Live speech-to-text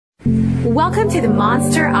Welcome to the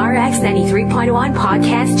Monster RX 93.1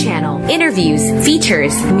 podcast channel. Interviews,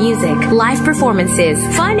 features, music, live performances,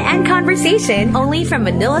 fun and conversation only from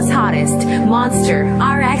Manila's hottest, Monster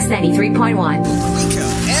RX 93.1. Rico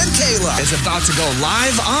and Kayla is about to go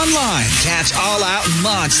live online. Catch All Out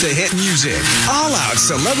Monster hit music, All Out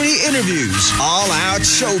celebrity interviews, All Out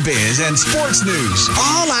showbiz and sports news,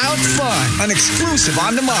 All Out fun, an exclusive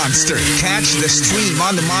on the Monster. Catch the stream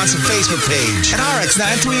on the Monster Facebook page at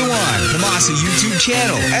RX931, the Monster YouTube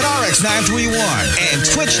channel at RX931, and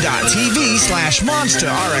twitch.tv/Monster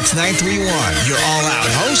RX931. Your All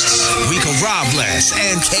Out hosts, Rico Robles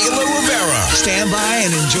and Kayla Rivera. Stand by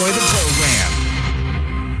and enjoy the program.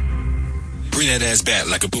 Bring that ass back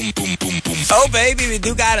like a boom, boom, boom, boom. Oh, baby, we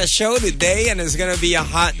do got a show today, and it's going to be a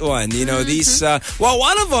hot one. You know, these,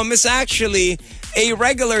 one of them is actually a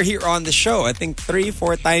regular here on the show. I think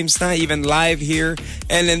 3-4 times now, even live here.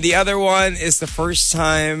 And then the other one is the first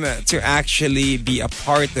time to actually be a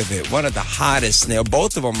part of it. One of the hottest names,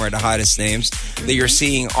 both of them are the hottest names that you're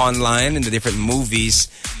seeing online in the different movies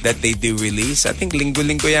that they do release. I think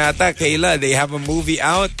Linggo-Linggo yata, Kayla, they have a movie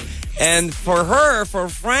out. And for her, for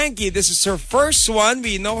Frankie, this is her first one.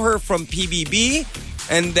 We know her from PBB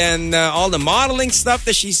and then all the modeling stuff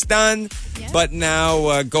that she's done. Yeah. But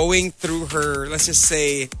now going through her, let's just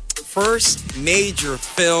say, first major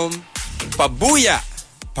film, Pabuya.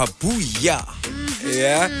 Pabuya. Mm-hmm.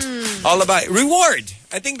 Yeah. All about reward.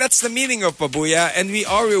 I think that's the meaning of Pabuya. And we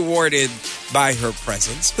are rewarded by her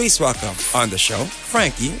presence. Please welcome on the show,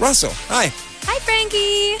 Frankie Russell. Hi. Hi,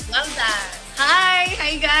 Frankie. Love that.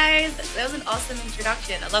 Hi guys. That was an awesome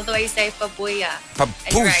introduction. I love the way you say pabuya. Pabuya.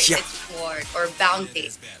 And you're right, it's reward or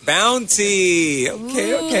bounty. Bounty.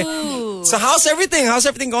 Okay. So how's everything? How's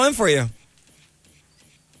everything going for you?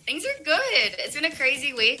 Things are good. It's been a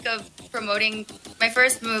crazy week of promoting my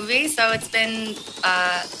first movie, so it's been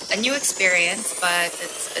a new experience, but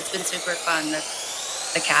it's been super fun.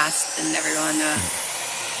 The cast and everyone.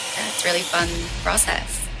 It's a really fun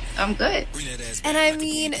process. I'm good. And I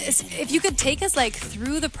mean, if you could take us like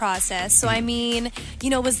through the process. So I mean, you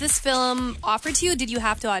know, was this film offered to you? Did you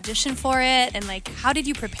have to audition for it? And like, how did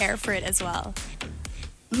you prepare for it as well?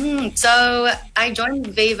 So I joined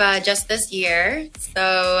Viva just this year.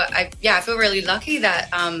 So I feel really lucky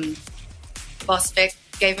that Boss Vic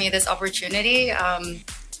gave me this opportunity.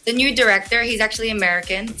 The new director, he's actually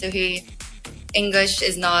American, so English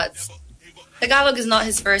is not. Tagalog is not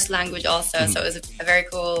his first language also, so it was a very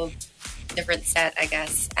cool, different set, I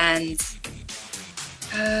guess. And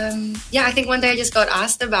I think one day I just got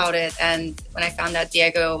asked about it, and when I found out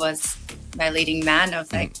Diego was my leading man, I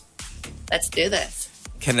was like, let's do this.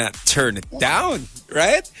 Cannot turn it down,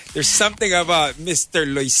 right? There's something about Mr.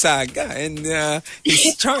 Loizaga and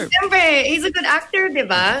his charm. He's a good actor,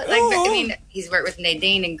 diba? Like, I mean, he's worked with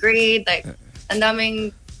Nadine and Greed, like, ang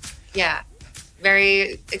daming,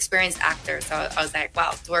 very experienced actor. So I was like,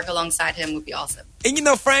 wow, to work alongside him would be awesome. And you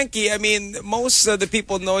know, Frankie, I mean, most of the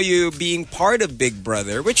people know you being part of Big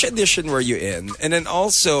Brother. Which edition were you in? And then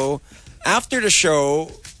also, after the show,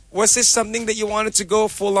 was this something that you wanted to go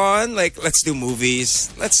full on? Like, let's do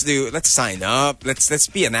movies. Let's sign up. Let's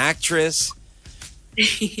be an actress.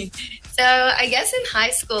 So I guess in high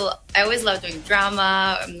school, I always loved doing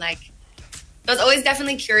drama. I was always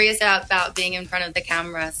definitely curious about being in front of the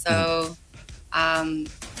camera. So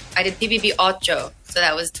I did PBB Ocho, so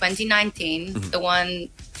that was 2019, the one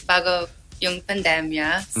bago yung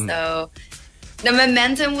pandemia. So the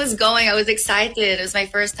momentum was going. I was excited. It was my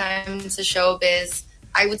first time to showbiz.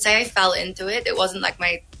 I would say I fell into it. It wasn't like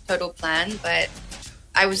my total plan, but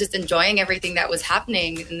I was just enjoying everything that was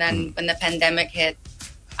happening. And then when the pandemic hit,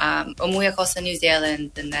 umuwi ako sa New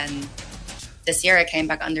Zealand, and then this year I came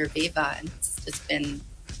back under Viva, and it's been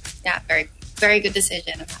very, very good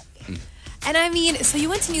decision. I'm happy. And I mean, so you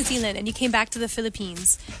went to New Zealand and you came back to the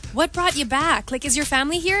Philippines. What brought you back? Like, is your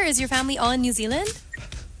family here? Is your family all in New Zealand?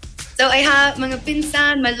 So I have mga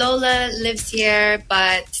pinsan, my Lola lives here,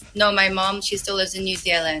 but no, my mom, she still lives in New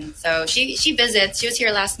Zealand. So she visits. She was here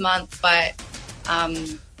last month, but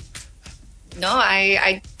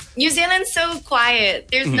New Zealand's so quiet.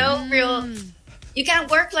 There's no real, you can't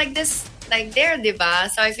work like this, like there, diba?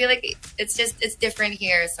 So I feel like it's different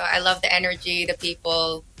here. So I love the energy, the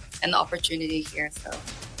people, and the opportunity here. So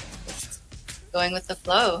just going with the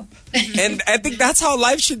flow. And I think that's how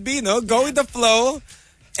life should be, no? Go with the flow.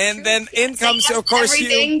 And then in comes, of course,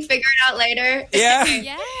 everything figure it out later. Yeah.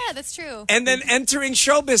 Yeah, that's true. And then entering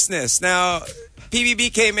show business. Now,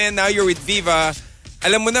 PBB came in. Now you're with Viva.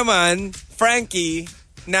 Alam mo naman, Frankie,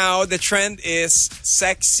 now the trend is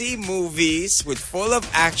sexy movies with full of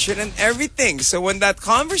action and everything. So when that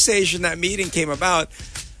conversation, that meeting came about,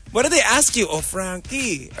 What do they ask you? Oh,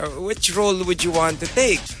 Frankie, which role would you want to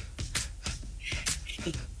take?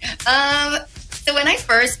 So when I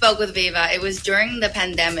first spoke with Viva, it was during the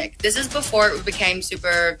pandemic. This is before it became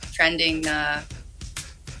super trending. I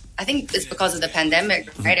think it's because of the pandemic,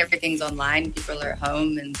 right? Everything's online. People are at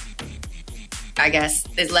home, and I guess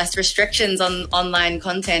there's less restrictions on online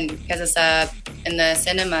content because it's in the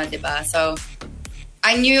cinema, diba? So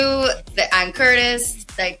I knew that Ann Curtis,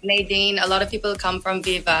 like Nadine, a lot of people come from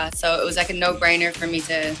Viva, so it was like a no-brainer for me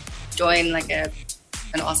to join like an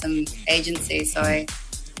awesome agency. So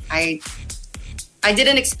I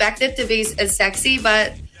didn't expect it to be as sexy,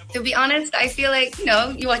 but to be honest, I feel like, you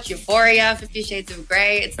know, you watch Euphoria, 50 Shades of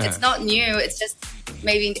Grey. It's not new. It's just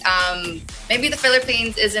maybe the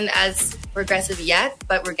Philippines isn't as progressive yet,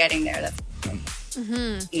 but we're getting there.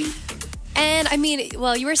 And I mean,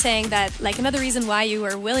 well, you were saying that like another reason why you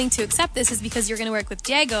were willing to accept this is because you're going to work with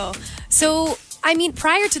Diego. So, I mean,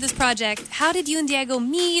 prior to this project, how did you and Diego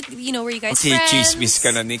meet? You know, were you guys friends? Chismis ka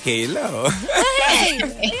na ni Kayla. Oh. Hey,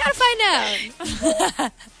 you gotta find out.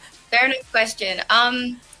 Fair enough question.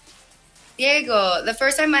 Diego, the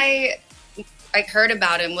first time I heard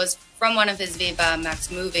about him was from one of his Viva Max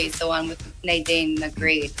movies, the one with Nadine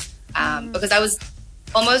Nagreed. Because I was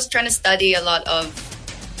almost trying to study a lot of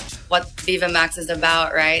what Viva Max is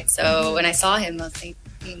about, right? So when I saw him, I was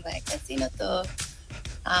thinking like, sino to?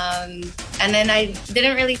 And then I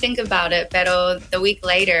didn't really think about it, pero the week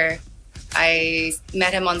later, I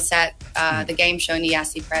met him on set, the game show ni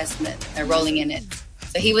Yasi Pressman, Rolling in It.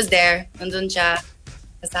 So he was there, nandun siya,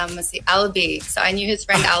 kasama si Albi. So I knew his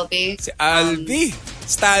friend Albi. Si Albi,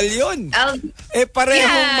 stallion.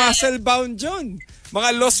 Parehong muscle bound yun.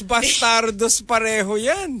 Mga Los Bastardos pareho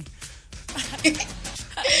yan.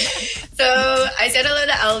 So I said hello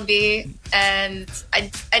to Albi, and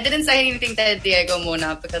I didn't say anything to Diego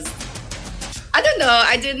muna because I don't know,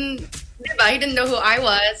 he didn't know who I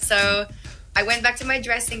was. So I went back to my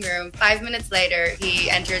dressing room. 5 minutes later,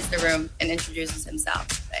 he enters the room and introduces himself.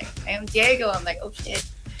 Like, I am Diego. I'm like, oh shit.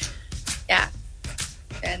 Yeah.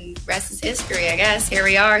 And rest is history, I guess. Here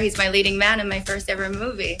we are. He's my leading man in my first ever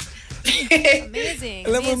movie. Amazing.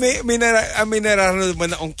 Alam mo, may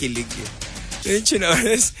nararamdaman akong kilig eh. Didn't you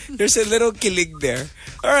notice? There's a little kilig there.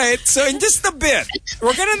 All right, so in just a bit,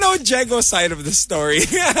 we're gonna know Diego's side of the story.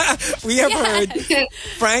 We have heard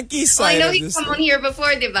Frankie's side of the story. I know he's come on here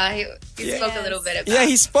before, diba? He spoke a little bit about it. Yeah,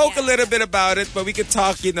 he spoke a little bit about it, but we could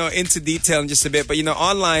talk, into detail in just a bit. But,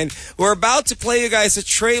 online, we're about to play you guys a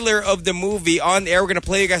trailer of the movie on air. We're gonna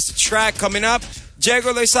play you guys the track coming up.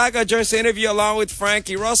 Diego Loizaga joins the interview along with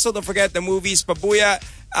Frankie Russell. Don't forget the movie's Pabuya,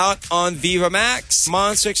 out on Viva Max.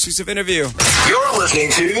 Monster exclusive interview. You're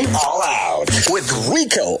listening to All Out with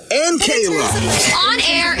Rico and Kayla. On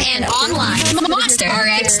air and online. Monster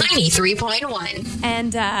RX 93.1.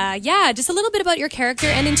 And just a little bit about your character.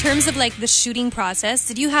 And in terms of like the shooting process,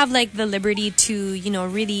 did you have like the liberty to,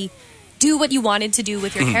 really do what you wanted to do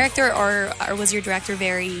with your character, or was your director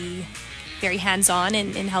very, very hands-on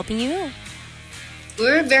in helping you? We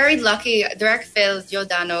were very lucky. Director Phil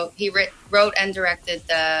Giordano, he wrote and directed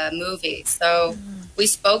the movie. So we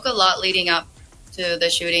spoke a lot leading up to the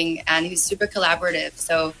shooting, and he's super collaborative.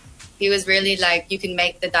 So he was really like, you can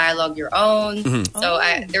make the dialogue your own. So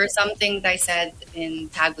there were some things I said in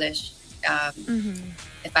Taglish, there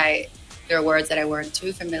were words that I weren't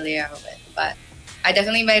too familiar with. But I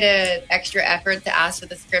definitely made an extra effort to ask for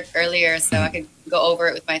the script earlier so I could go over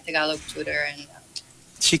it with my Tagalog tutor. And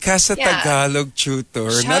Chika sa Tagalog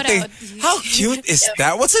tutor. Shout out. How cute is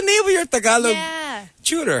that? What's the name of your Tagalog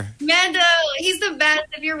tutor? Mando, he's the best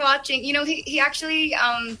if you're watching. He actually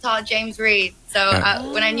taught James Reid. So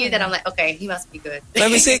when I knew that, I'm like, okay, he must be good.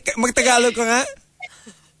 Let me say, mag-Tagalog ka nga?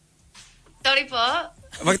 Sorry po?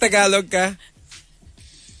 Mag-Tagalog ka?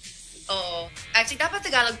 Oo. Actually, dapat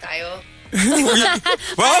Tagalog tayo.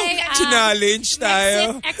 Wow, challenge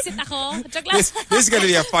tayo. Exit ako. This is gonna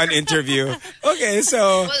be a fun interview. Okay,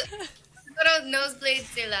 so... Well, siguro nosebleed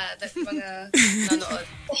sila. Mga nanood.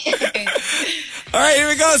 All right, here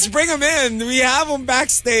we go. Let's bring them in. We have them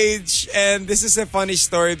backstage, and this is a funny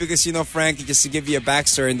story because, Frankie, just to give you a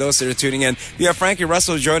backstory and those that are tuning in, we have Frankie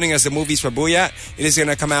Russell joining us. The movie's Pabuya. It is going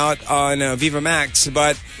to come out on Viva Max.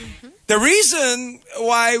 But the reason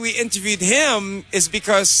why we interviewed him is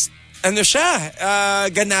because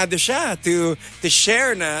ganado siya to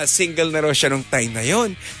share na single na raw siya nung time na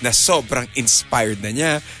yon, na sobrang inspired na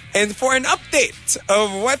niya. And for an update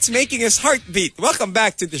of what's making his heart beat, welcome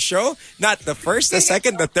back to the show. Not the first, the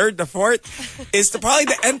second, the third, the fourth. It's probably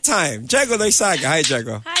the end time. Diego Loizaga. Hi,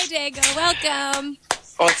 Diego. Hi, Diego. Welcome.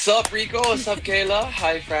 What's up, Rico? What's up, Kayla?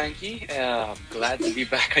 Hi, Frankie. I'm glad to be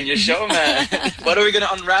back on your show, man. What are we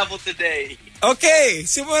gonna unravel today? Okay,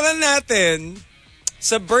 simulan natin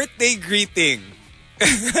sa birthday greeting.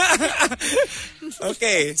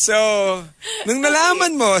 Okay, so, nung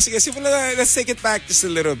nalaman mo, sige, simulan, let's take it back just a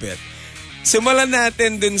little bit. Simulan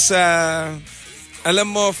natin dun sa, alam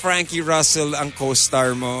mo, Frankie Russell ang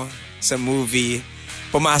co-star mo sa movie.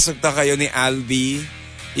 Pumasok na kayo ni Albi.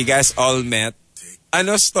 You guys all met.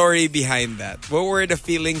 Ano story behind that? What were the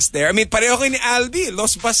feelings there? I mean, pareho kayo ni Albi.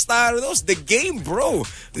 Los Bastardos. The game, bro.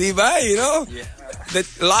 Diba? You know? Yeah.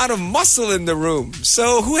 A lot of muscle in the room.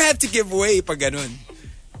 So, who had to give way pag ganun?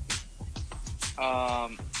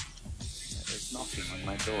 There's knocking on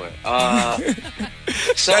my door.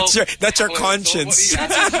 So that's your conscience. You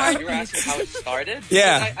were asking how it started?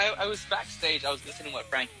 Yeah. I was backstage. I was listening to what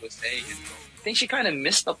Frankie was saying. And I think she kind of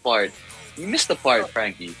missed the part. You missed the part,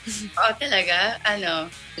 Frankie. Oh, talaga? Ano?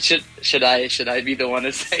 Should I be the one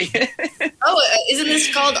to say it? Oh, isn't this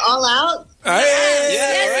called All Out? Yeah,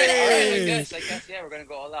 Hey! right. I guess, yeah, we're gonna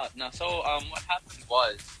go all out. Now, so, what happened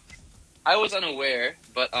was, I was unaware,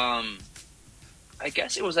 but, I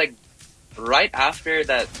guess it was like, right after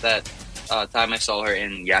that time I saw her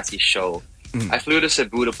in Yassi's show, I flew to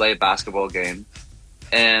Cebu to play a basketball game,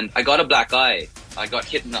 and I got a black eye. I got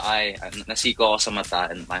hit in the eye, nasiko ako sa mata,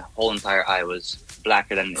 and my whole entire eye was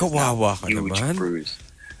blacker than this Kawawa ka huge naman. bruise.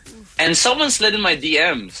 And someone slid in my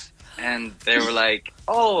DMs, and they were like,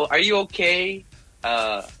 "Oh, are you okay?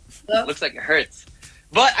 Looks like it hurts."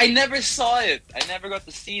 But I never saw it. I never got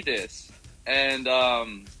to see this. And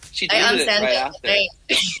she deleted it right after.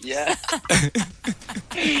 Yeah.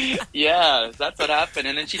 Yeah, that's what happened.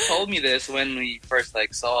 And then she told me this when we first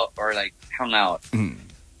saw or hung out. And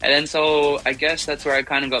then so I guess that's where I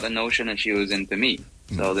kind of got the notion that she was into me.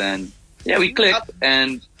 So then, yeah, we clicked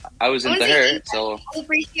and I was into her. So I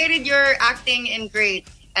appreciated your acting in Great.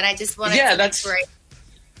 And I just wanted to that's right.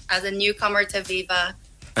 As a newcomer to Viva,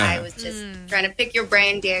 I was just trying to pick your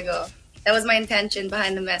brain, Diego. That was my intention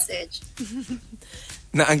behind the message.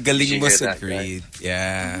 Na ang galing mo hear sa that, grade.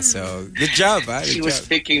 Yeah, so good job, ah. she Good was job.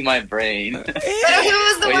 picking my brain. But who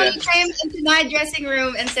was the Oh, one yeah. who came into my dressing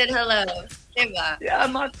room and said hello? Diba? Yeah,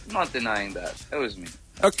 I'm not denying that. That was me.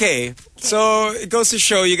 Okay, so it goes to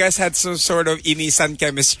show you guys had some sort of inisan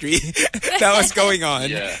chemistry that was going on.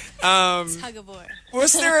 Yeah. Tug of war.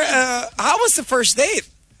 Was there, how was the first date?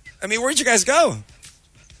 I mean, where'd you guys go?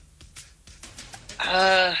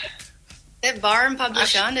 The bar in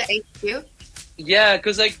Poblacion, the HQ? Yeah,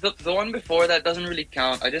 because the one before that doesn't really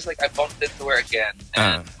count. I bumped into her again,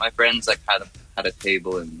 and my friends had a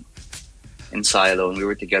table in Silo, and we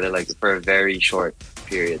were together for a very short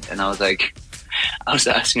period. And I was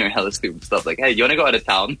asking her hella stupid stuff, hey, you wanna go out of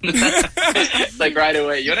town? Right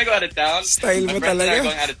away, you wanna go out of town? Style My mo friends and I are talaga.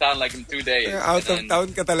 going out of town in 2 days. Out of And then-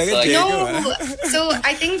 town ka talaga, like- Diego. No. ah. So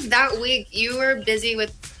I think that week you were busy with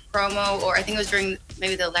promo, or I think it was during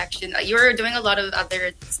maybe the election. You were doing a lot of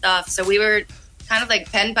other stuff. So we were kind of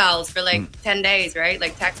pen pals for 10 days, right?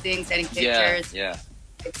 Texting, sending pictures, Yeah.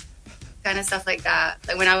 kind of stuff like that.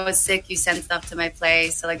 When I was sick, you sent stuff to my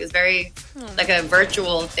place. So it was very a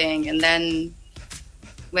virtual thing. And then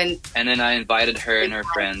And then I invited her and her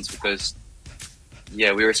friends because,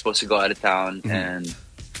 yeah, we were supposed to go out of town. And,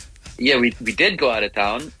 yeah, we did go out of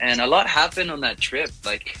town. And a lot happened on that trip.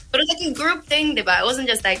 but it was a group thing, diba? It wasn't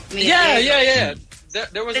just me. Yeah, and you. yeah.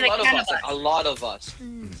 There was a Like lot of 10 us, of us. a lot of us.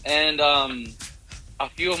 And a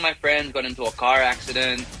few of my friends got into a car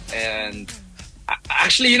accident. And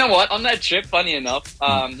actually, you know what? On that trip, funny enough,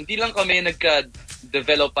 hindi lang kami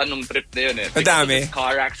nagka-developan nung trip na yun eh. Because of Madami. this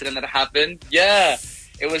car accident that happened. Yeah.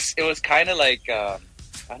 It was kind of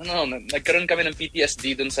I don't know, nagkaroon kami ng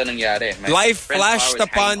PTSD dun sa nangyari. My Life friend's car flashed was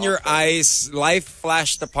upon hanging your off the- eyes. Life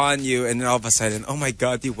flashed upon you, and then all of a sudden, oh my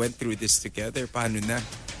God, you went through this together. Paano na?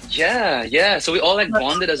 Yeah. So we all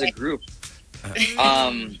bonded as a group.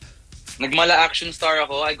 Nagmala action star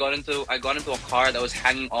ako. I got into a car that was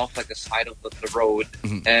hanging off the side of the road,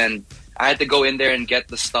 and I had to go in there and get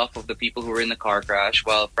the stuff of the people who were in the car crash,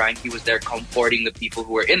 while Frankie was there comforting the people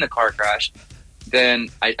who were in the car crash. Then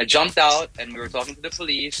I jumped out, and we were talking to the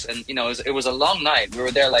police, and it was a long night. We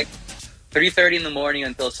were there 3:30 in the morning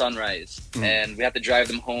until sunrise, and we had to drive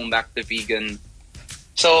them home back to Vegan.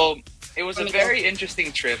 So it was a very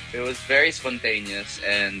interesting trip. It was very spontaneous,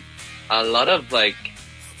 and a lot of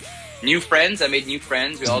new friends. I made new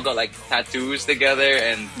friends. We all got tattoos together,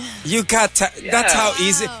 and You got that's how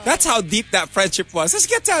easy. Wow. That's how deep that friendship was. Let's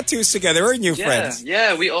get tattoos together. We're new friends.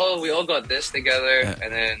 yeah, we all got this together, and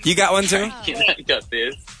then You got one too? got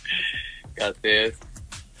this.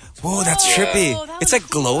 Whoa, that's Oh, trippy. that It's was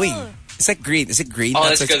glowing. cool. It's like green. Is it green? Oh,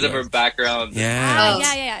 that's like because of her background. Yeah. Oh.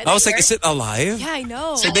 Yeah. I was like, is it alive? Yeah, I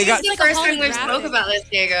know. So they got- This is the first time we spoke about this,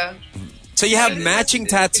 Diego. So you have matching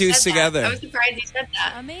tattoos You said that. I together. was surprised you said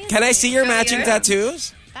that. Amazing. Can I see your Oh, matching yeah.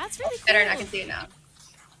 tattoos? That's really cool. Better, and I can see it now.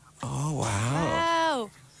 Oh, wow.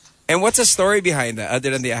 Wow. And what's the story behind that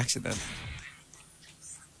other than the accident?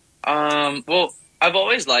 Well, I've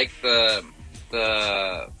always liked the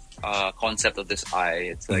concept of this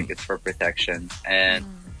eye. It's like it's for protection, and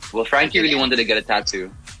well, Frankie really wanted to get a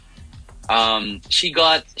tattoo. She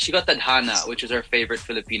got tadhana, which is her favorite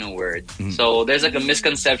Filipino word. So there's like a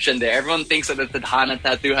misconception there. Everyone thinks that the tadhana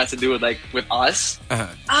tattoo has to do with us, Uh-huh.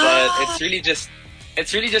 but it's really just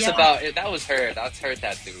Yeah. about it. That was her. That's her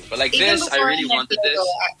tattoo. But like Even this, I before really met wanted Diego,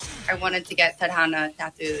 this. I wanted to get tadhana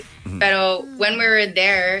tattooed. But when we were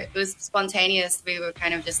there, it was spontaneous. We were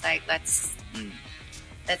kind of just like, let's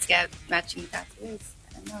get matching tattoos.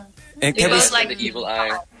 I don't know. And We can we, both like the evil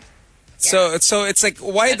eye. so it's like,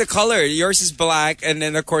 why the color? Yours is black, and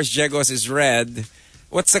then of course Jego's is red.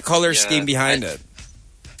 What's the color Yeah, scheme behind it?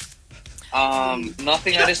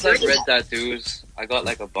 Nothing. I just like red tattoos. I got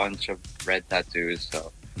like a bunch of red tattoos.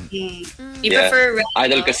 So You Yeah. prefer red?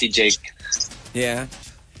 idol kasi Jake. Yeah.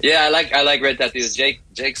 Yeah, I like red tattoos.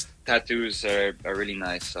 Jake's tattoos are really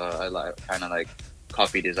nice. So I kind of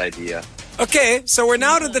copied his idea. Okay, so we're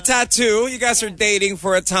now to the tattoo. You guys are dating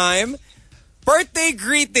for a time. Birthday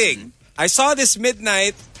greeting. I saw this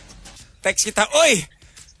midnight. Text kita, Oy!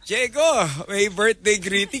 Diego, may birthday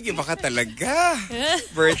greeting. Iba ka talaga.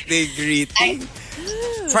 Birthday greeting.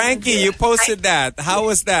 Frankie, you posted that. How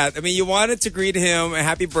was that? I mean, you wanted to greet him a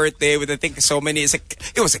happy birthday with, I think, so many.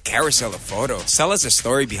 It was a carousel of photos. Tell us the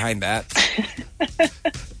story behind that.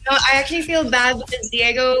 No, I actually feel bad because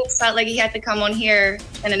Diego felt like he had to come on here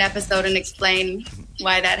in an episode and explain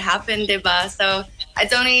why that happened, diba? So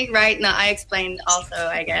it's only right now I explained also,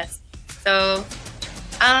 I guess. So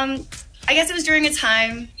I guess it was during a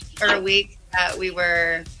time or a week that we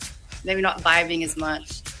were maybe not vibing as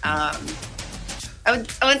much. I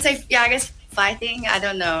wouldn't say, I guess fighting, I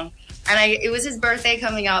don't know. And it was his birthday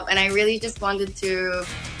coming up, and I really just wanted to.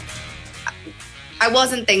 I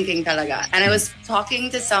wasn't thinking talaga. And I was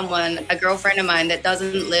talking to someone, a girlfriend of mine that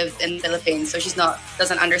doesn't live in the Philippines, so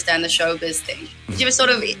doesn't understand the showbiz thing. She was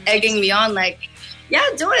sort of egging me on, like, yeah,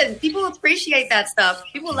 do it. People appreciate that stuff.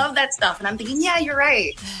 People love that stuff. And I'm thinking, yeah, you're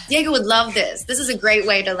right. Diego would love this. This is a great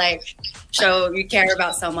way to show you care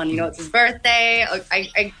about someone. You know, it's his birthday.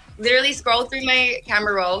 I literally scrolled through my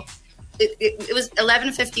camera roll. It was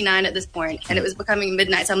 11:59 at this point, and it was becoming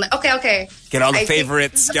midnight. So I'm like, okay. Get all the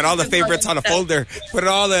favorites. Get all the favorites on a folder. Put it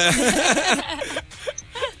all the...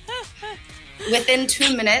 Within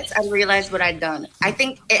 2 minutes, I realized what I'd done. I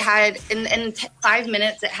think it had, in 5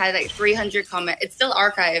 minutes, it had 300 comments. It's still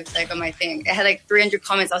archived on my thing. It had 300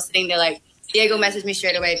 comments. I was sitting there Diego messaged me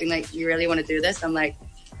straight away being like, you really want to do this? I'm like,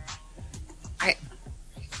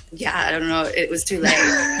 I don't know. It was too late.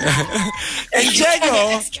 And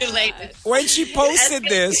Diego, It's too late. when she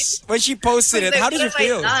posted it, how did you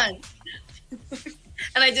feel? And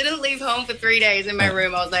I didn't leave home for 3 days in my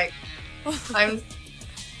room. I was like,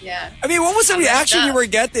 yeah. I mean, what was the reaction up. you were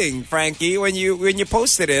getting, Frankie, when you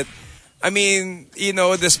posted it? I mean,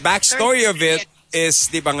 this backstory of it is,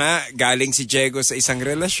 di ba nga, galing si Diego sa isang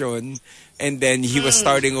relasyon, and then he was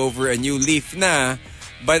starting over a new leaf na.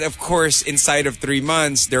 But of course, inside of 3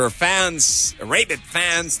 months, there are fans, rabid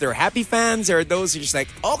fans, there are happy fans, there are those who are just like,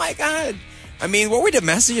 oh my God. I mean, what were the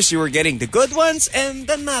messages you were getting? The good ones and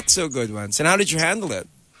the not so good ones. And how did you handle it?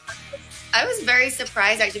 I was very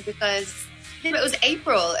surprised actually because it was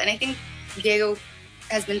April, and I think Diego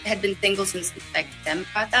had been single since December.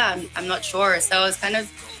 I'm not sure, so I was kind of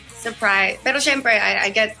surprised. Pero syempre, I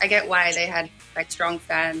get why they had strong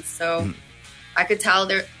fans. So I could tell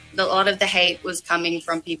a lot of the hate was coming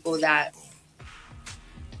from people that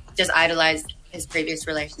just idolized his previous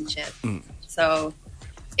relationship. So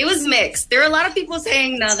it was mixed. There are a lot of people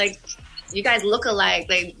saying now, you guys look alike,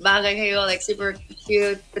 bagay kayo, super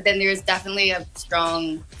cute. But then there's definitely a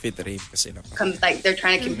strong, they're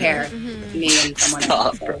trying to compare me and someone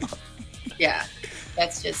else. So, yeah,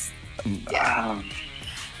 that's just, yeah.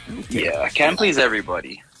 Yeah, I can't please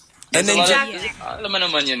everybody. And then alam mo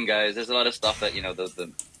naman yun, guys. There's a lot of stuff that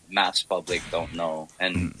the mass public don't know,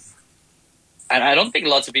 and I don't think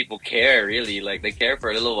lots of people care really. They care for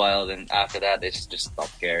a little while, then after that they just stop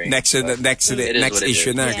caring. Next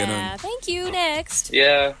issue na, ganun. Thank you. Next.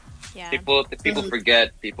 Yeah. Yeah. People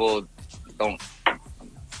forget. People don't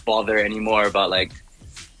bother anymore about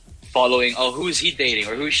following. Oh, who's he dating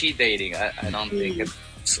or who's she dating? I don't think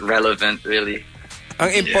it's relevant really.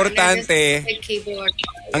 Ang importante,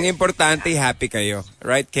 Ang importante, happy kayo.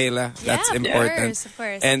 Right, Kayla? That's of important. Of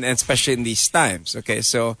course. And especially in these times. Okay,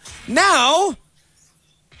 so now,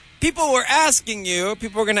 people were asking you,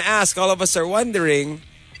 people were going to ask, all of us are wondering,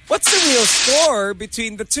 what's the real score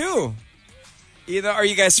between the two? Either are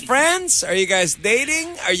you guys friends? Are you guys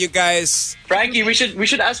dating? Are you guys... Frankie, we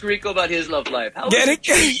should ask Rico about his love life. How Get was it?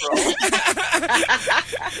 it, bro?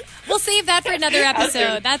 We'll save that for another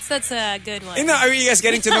episode. That's a good one. You know, are you guys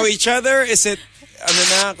getting to know each other? Is it,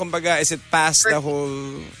 kumbaga, is it past the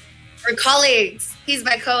whole... We're colleagues. He's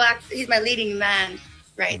my he's my leading man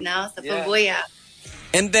right now. So Pabuya.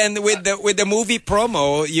 And then with the movie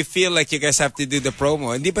promo, you feel like you guys have to do the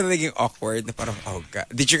promo. Hindi pa naging awkward? Na parang, oh God.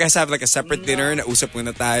 Did you guys have like a separate dinner na usap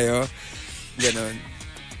muna tayo? Ganon.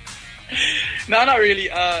 No, not really.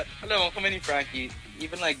 Hello, come in, Frankie.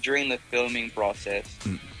 Even like during the filming process,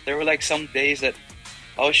 there were like some days that,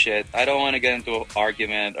 oh shit, I don't want to get into an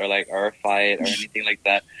argument or like or a fight or anything like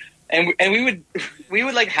that. And we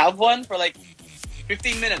would like have one for like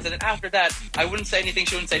 15 minutes, and then after that, I wouldn't say anything,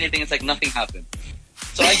 she wouldn't say anything. It's like nothing happened.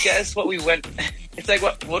 So I guess it's like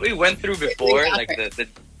what we went through before, like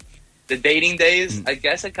the dating days. I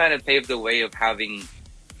guess it kind of paved the way of having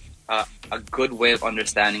a good way of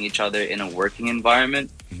understanding each other in a working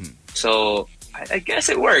environment. So I guess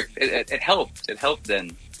it worked. It helped. It helped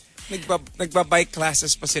then. Nagbabike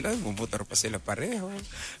classes pa sila, bumotor pa sila pareho.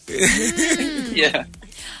 Yeah.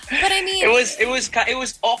 But I mean, it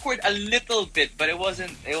was awkward a little bit, but it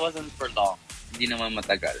wasn't for long. Hindi naman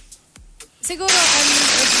matagal. Siguro,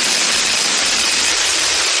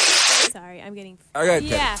 sorry, I'm getting... Okay.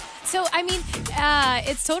 Yeah. So, I mean,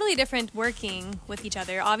 it's totally different working with each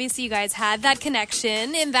other. Obviously, you guys had that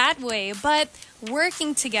connection in that way, but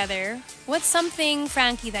working together, what's something,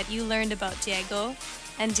 Frankie, that you learned about Diego?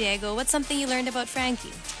 And Diego, what's something you learned about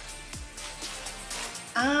Frankie?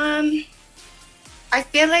 I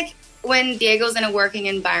feel like when Diego's in a working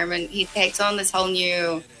environment, he takes on this whole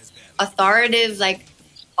new authoritative, like,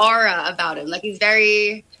 aura about him. Like, he's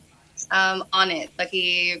very on it. Like,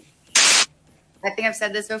 I think I've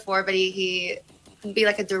said this before, but he can be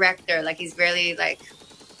like a director. Like, he's really, like,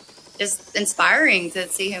 just inspiring to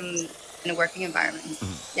see him in a working environment.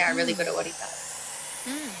 Yeah, really good at what he does.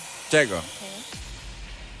 Diego. Okay.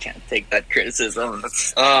 Can't take that criticism.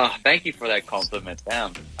 Thank you for that compliment.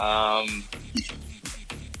 Damn.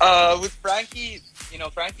 With Frankie, you know,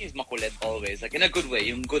 Frankie is makulit always, like in a good way,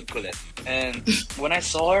 yung good kulit. And when I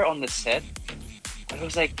saw her on the set, it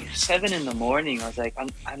was like 7 a.m. I was like,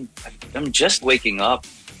 I'm just waking up,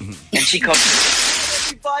 and she comes.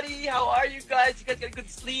 Everybody, how are you guys? You guys get a good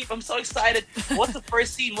sleep? I'm so excited. What's the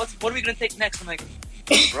first scene? What are we gonna take next? I'm like,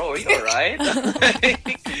 bro, are you alright?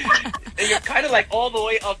 And you're kind of like all the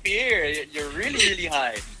way up here. You're really, really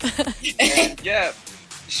high. And yeah,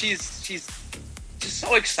 she's just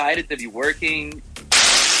so excited to be working,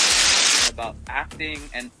 about acting,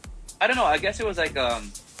 and I don't know. I guess it was like I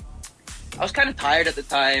was kind of tired at the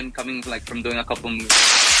time, coming like from doing a couple movies.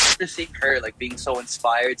 To see her like being so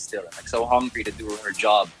inspired still and like so hungry to do her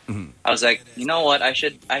job, I was like, you know what? I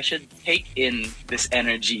should take in this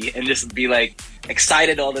energy and just be like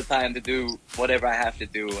excited all the time to do whatever I have to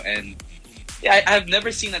do. And yeah, I've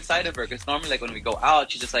never seen that side of her, because normally like when we go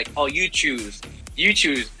out, she's just like, oh, you choose.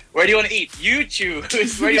 Where do you want to eat? You choose.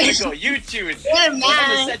 Where do you want to go? You choose. Yeah,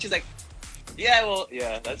 man. She's like, yeah, well,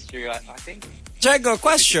 yeah, that's true. I think. Diego,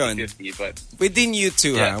 question. 50, but within you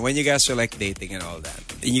two, Yeah. when you guys were like dating and all that,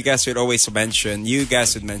 and you guys would always mention, you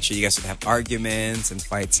guys would have arguments and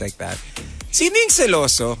fights like that. Sino yung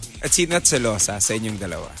seloso at sino at selosa sa inyong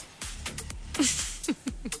dalawa?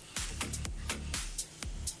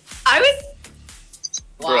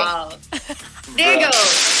 Wow. Diego.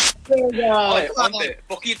 Oy, onte.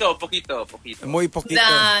 Poquito. Muy poquito. No.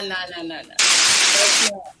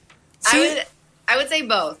 I would say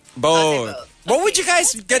both. Both. I'll say both. What would you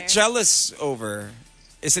guys that's get fair. jealous over?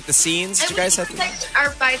 Is it the scenes that you guys have to...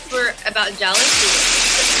 Our fights were about jealousy.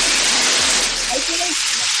 I feel like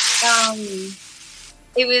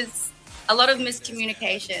it was a lot of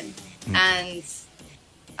miscommunication, and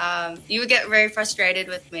you would get very frustrated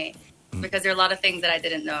with me because there are a lot of things that I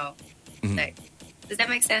didn't know. Like, does that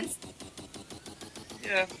make sense?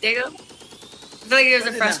 Yeah. Diego? I feel like there's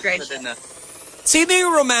a frustration. Sino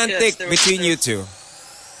yung romantic Yes, there was between this. you two?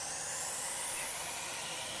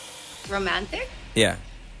 Romantic? Yeah.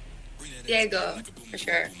 Diego, for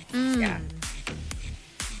sure. Yeah.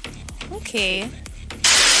 Okay.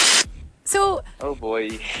 So, Oh boy.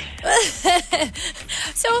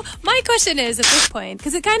 so my question is at this point,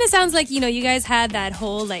 because it kind of sounds like, you guys had that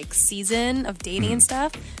whole like season of dating and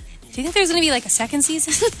stuff. Do you think there's going to be like a second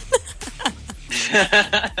season?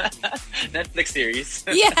 Netflix series.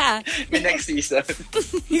 Yeah. The next season.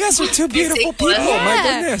 You guys are two beautiful people. Yeah. My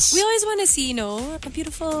goodness. We always want to see, a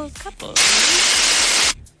beautiful couple.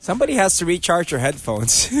 Somebody has to recharge your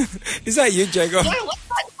headphones. Is that you, Jago? Wait, what's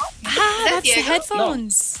that? That's the Diego?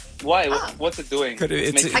 headphones. Why? What's it doing? Could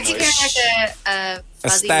it- it's- making I keep noise. hearing like a A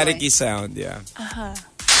fuzzy staticky noise. sound, yeah.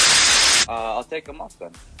 I'll take them off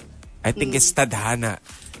then. I think it's Tadhana.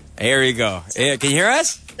 Here we go. Yeah, can you hear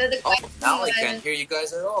us? So the question Now I was- can't hear you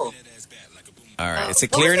guys at all. All right. Is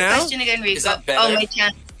it what clear was the now? question again, Rico? Is that Oh, better? my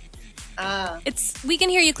chance. We can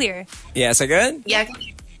hear you clear. Yeah, is that good? Yeah. All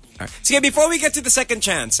right. So yeah, before we get to the second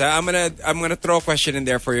chance, I'm gonna throw a question in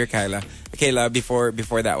there for you, Kayla,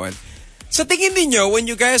 before that one. So tingin ninyo, when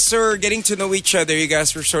you guys are getting to know each other, you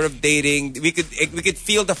guys were sort of dating, we could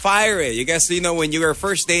feel the fire. You guys, when you were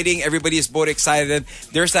first dating, everybody is both excited.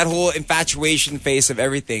 There's that whole infatuation phase of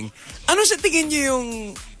everything. Ano sa tingin nyo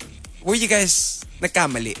yung, were you guys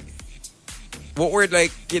nagkamali? What were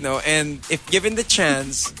and if given the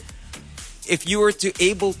chance, if you were to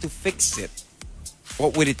able to fix it,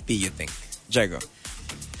 what would it be, you think? Jago.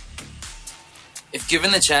 If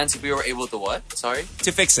given the chance, if we were able to what? Sorry?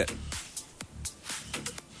 To fix it.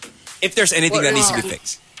 If there's anything that needs to be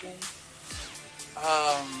fixed.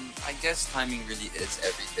 I guess timing really is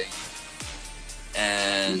everything.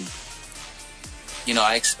 And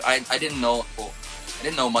I didn't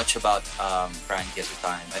know much about Frankie at the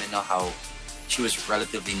time. I didn't know how she was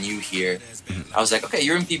relatively new here. I was like, okay,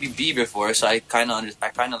 you're in PBB before, so I kind of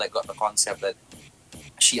got the concept that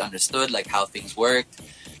she understood like how things worked.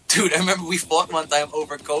 Dude, I remember we fought one time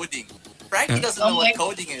over coding. Frankie doesn't know what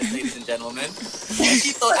coding is, ladies and gentlemen. And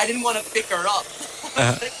she thought I didn't want to pick her up.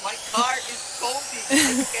 Like, my car is coding.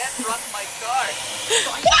 I can't run my car. So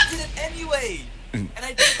I did it anyway. And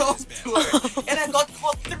I drove to her. And I got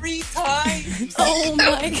caught 3 times. Oh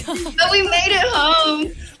my God. But we made it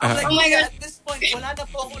home. I'm like, Oh my God. At this point, wala na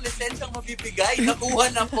po akong lisensyang mabibigay. Nakuha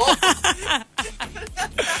na po.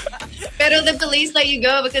 Pero the police let you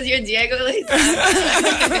go because you're Diego. They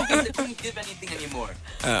couldn't give anything anymore.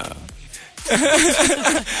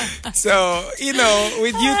 So,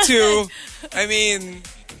 with you two, I mean,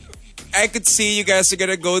 I could see you guys are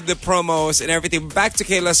gonna go the promos and everything. Back to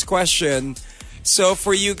Kayla's question. So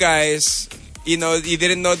for you guys, you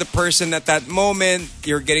didn't know the person at that moment.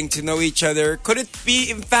 You're getting to know each other. Could it be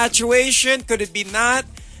infatuation? Could it be not?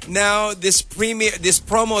 Now this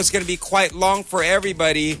promo is gonna be quite long for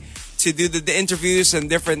everybody to do the interviews and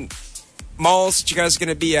different malls that you guys are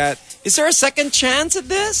gonna be at. Is there a second chance at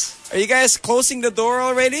this? Are you guys closing the door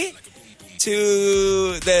already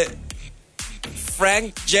to the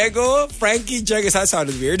Frankie Jago? That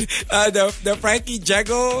sounded weird. The Frankie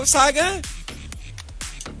Jago saga?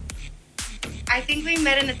 I think we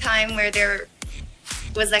met in a time where there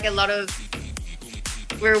was like a lot of,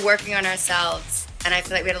 we were working on ourselves, and I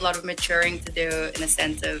feel like we had a lot of maturing to do in a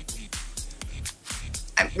sense of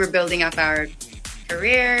we're building up our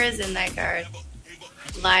careers and like our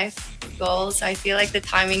life goals. So I feel like the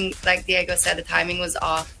timing, like Diego said, the timing was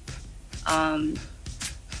off.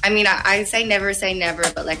 I mean, I say never,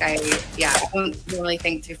 but like I don't really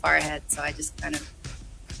think too far ahead. So I just kind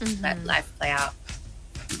of let life play out.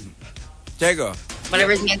 Jago.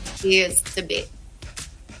 Whatever's meant to be is to be.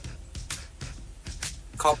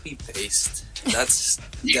 Copy paste. That's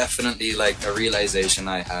definitely like a realization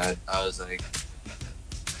I had. I was like,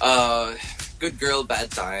 good girl, bad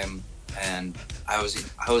time. And I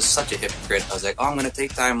was such a hypocrite. I was like, I'm gonna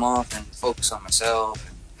take time off and focus on myself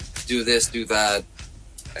and do this, do that.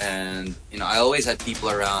 And I always had people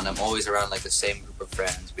around. I'm always around like the same group of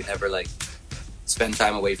friends. We never like spend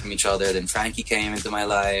time away from each other. Then Frankie came into my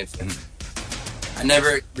life, and I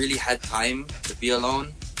never really had time to be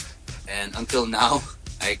alone. And until now,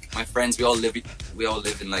 like my friends, we all live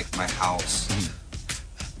in like my house.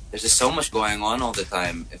 There's just so much going on all the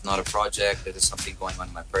time. If not a project, there's just something going on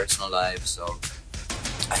in my personal life. So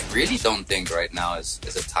I really don't think right now is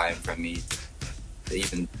a time for me to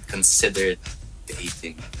even consider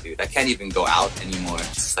dating, dude. I can't even go out anymore.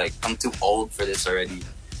 It's like I'm too old for this already.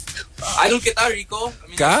 I don't get that, Rico. I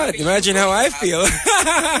mean, God, imagine how I feel.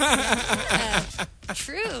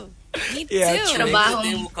 True. Me Yeah, too. true. Maybe the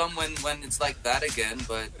day will come when it's like that again.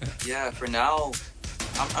 But yeah, for now,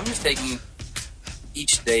 I'm just taking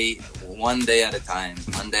each day, one day at a time,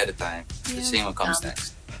 just seeing what comes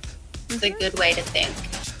next. It's a good way to think.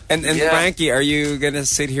 And Yeah. Frankie, are you gonna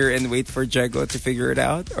sit here and wait for Jago to figure it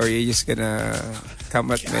out, or are you just gonna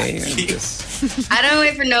come at me and just? I don't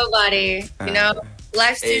wait for nobody.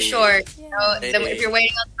 Life's too Hey. short. Hey. If you're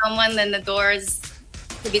waiting on someone, then the doors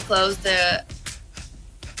could be closed to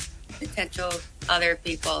potential other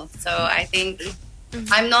people. So I think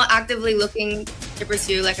I'm not actively looking to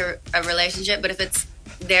pursue like a relationship, but if it's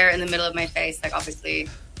there in the middle of my face, like obviously,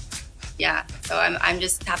 yeah. So I'm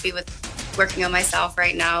just happy with working on myself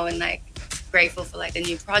right now and like grateful for like the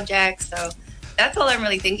new project. So that's all I'm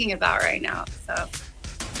really thinking about right now. So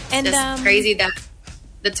And just crazy that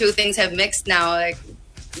the two things have mixed now, like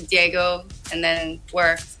Diego and then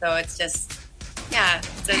work. So it's just, yeah,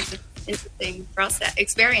 it's an interesting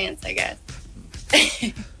experience, I guess.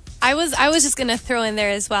 I was just gonna throw in there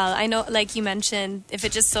as well. I know, like you mentioned, if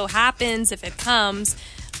it just so happens, if it comes,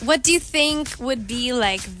 what do you think would be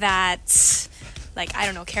like that, like, I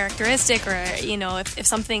don't know, characteristic, or you know, if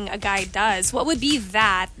something a guy does, what would be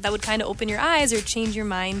that would kind of open your eyes or change your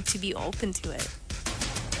mind to be open to it?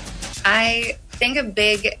 I think a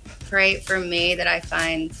big trait for me that I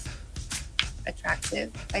find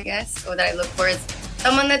attractive, I guess, or that I look for is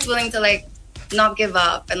someone that's willing to like not give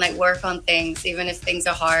up and like work on things even if things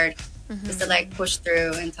are hard, just to like push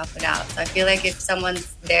through and tough it out. So I feel like if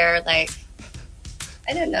someone's there, like,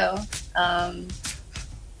 I don't know,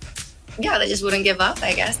 yeah, they just wouldn't give up,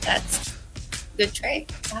 I guess that's a good trait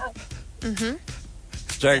to have.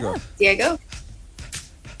 Diego.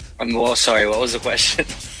 Well, sorry, what was the question?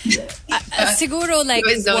 Siguro, like,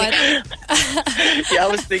 what? Yeah, I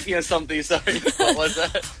was thinking of something. Sorry, what was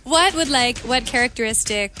that? What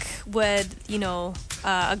characteristic would, you know,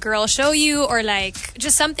 a girl show you, or like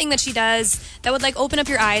just something that she does that would like open up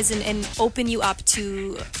your eyes and open you up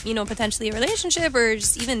to, you know, potentially a relationship or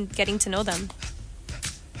just even getting to know them?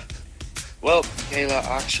 Well, Kayla,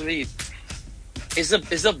 actually, is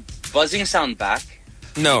the buzzing sound back?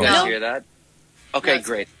 No. You guys No. hear that? Okay, Yes.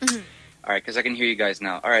 great. All right, because I can hear you guys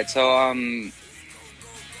now. All right, so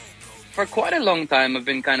for quite a long time, I've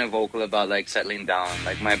been kind of vocal about like settling down.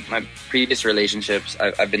 Like my previous relationships,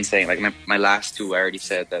 I've been saying, like my last two, I already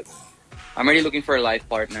said that I'm already looking for a life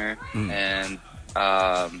partner, and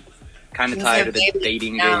kind of tired of the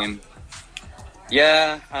dating game.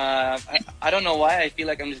 Yeah, I don't know why. I feel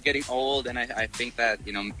like I'm just getting old, and I think that,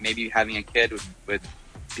 you know, maybe having a kid would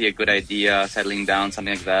be a good idea, settling down,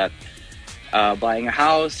 something like that. Buying a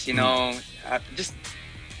house, you know, just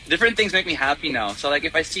different things make me happy now. So like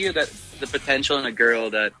if I see that the potential in a girl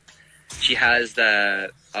that she has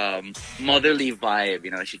the motherly vibe,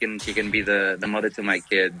 you know, she can be the mother to my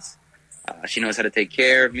kids. She knows how to take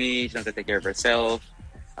care of me. She knows how to take care of herself.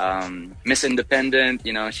 Miss Independent,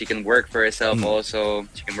 you know, she can work for herself also.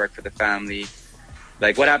 She can work for the family.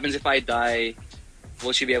 Like, what happens if I die?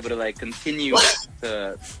 Will she be able to like continue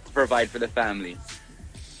to provide for the family?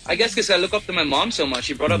 I guess because I look up to my mom so much.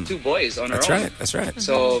 She brought up two boys on her own. That's right.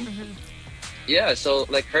 So, yeah, so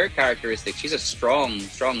like her characteristic, she's a strong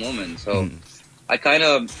woman. So I kind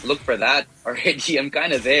of look for that already. I'm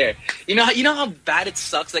kind of there. You know how bad it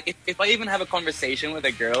sucks? Like if I even have a conversation with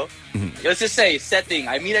a girl, let's just say setting,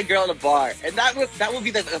 I meet a girl at a bar, and that will be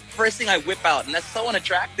the first thing I whip out, and that's so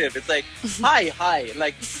unattractive. It's like, hi,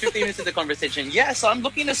 like 15 minutes into the conversation. Yeah, so I'm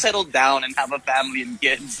looking to settle down and have a family and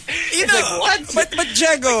kids. You It's know, like, what? but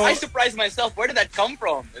Diego, I surprised myself. Where did that come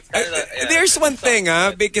from? It's kind of there's one thing,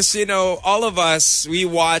 because, you know, all of us, we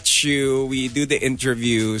watch you, we do the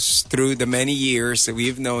interviews through the many years that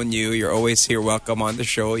we've known you. You're always here, welcome on the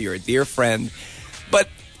show. You're a dear friend. But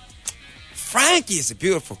Frankie is a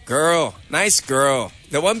beautiful girl. Nice girl.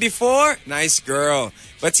 The one before, nice girl.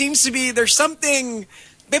 But seems to be, there's something,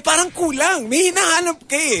 parang kulang. May hinahanap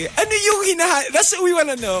ka eh. Ano yung hinahanap? That's what we want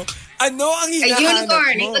to know. Ano ang A hinahanap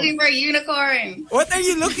unicorn. mo? He's looking for a unicorn. What are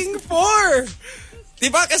you looking for?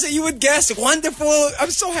 Diba? Kasi you would guess, wonderful, I'm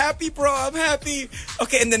so happy, bro, I'm happy.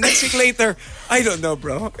 Okay, and the next week later, I don't know,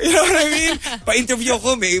 bro. You know what I mean? Pa-interview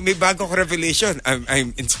ko, may bago ko revelation. I'm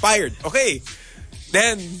inspired. Okay.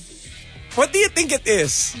 Then, what do you think it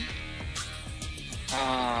is?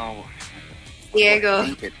 Diego. I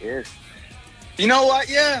think it is. You know what?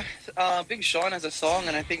 Yeah. Big Sean has a song,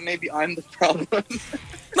 and I think maybe I'm the problem.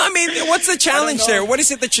 No, I mean, what's the challenge there? What is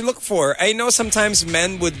it that you look for? I know sometimes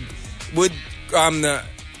men would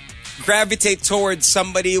gravitate towards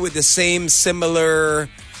somebody with the same similar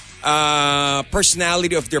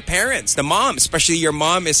personality of their parents. The mom, especially your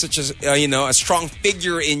mom, is such a strong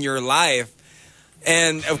figure in your life.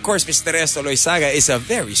 And of course, Miss Teresa Loizaga is a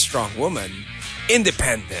very strong woman,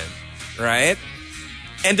 independent, right?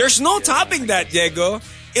 And there's no topping that, Diego.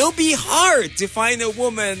 It'll be hard to find a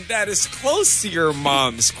woman that is close to your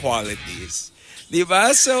mom's qualities.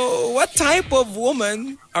 Diba? So, what type of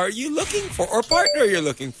woman are you looking for, or partner you're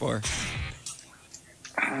looking for?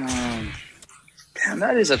 Damn,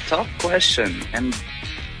 that is a tough question, and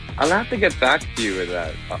I'll have to get back to you with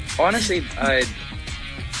that. Honestly,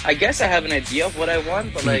 I guess I have an idea of what I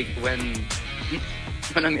want, but like when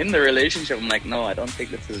when I'm in the relationship, I'm like, no, I don't think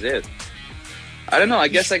this is it. I don't know. I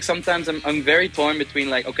guess like sometimes I'm very torn between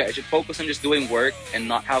like, okay, I should focus on just doing work and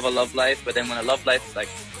not have a love life. But then when a love life like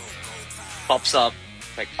pops up,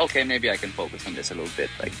 like, okay, maybe I can focus on this a little bit.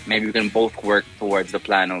 Like maybe we can both work towards the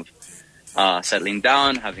plan of settling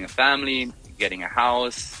down, having a family, getting a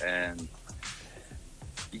house, and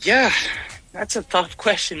yeah, that's a tough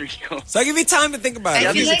question, Rico. So I'll give you time to think about I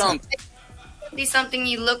it. feel be like stumped. it should be something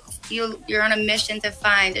you're on a mission to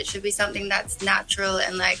find. It should be something that's natural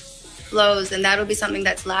and like flows, and that'll be something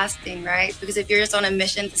that's lasting, right? Because if you're just on a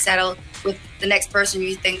mission to settle with the next person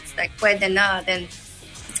you think's like pwede na, then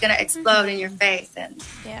it's gonna explode in your face and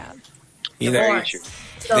Yeah. Either. Very divorce. true.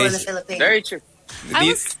 So in the They- Philippines. Very true. I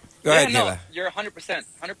was- Go ahead, no, Kayla. you're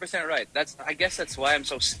 100% right. I guess that's why I'm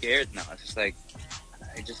so scared now. It's just like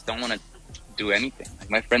I just don't want to do anything. Like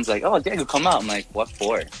my friends like, oh, Diego, come out. I'm like, what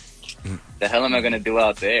for? The hell am I gonna do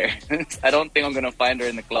out there? I don't think I'm gonna find her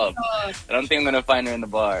in the club. I don't think I'm gonna find her in the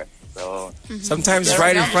bar. So Sometimes it's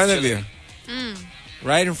right in front of you.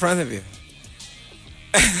 Right in front of you.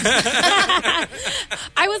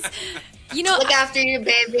 I was, you know, Look after you,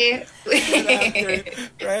 baby.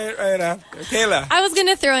 Right after. Kayla. I was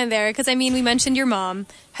gonna throw in there because I mean we mentioned your mom.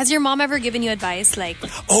 Has your mom ever given you advice like,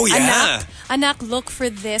 Oh, yeah. Anak, look for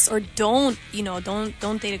this or don't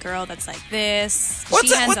date a girl that's like this. What's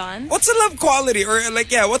she a, hands what- on. What's a love quality or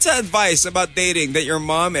like what's the advice about dating that your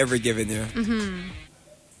mom ever given you?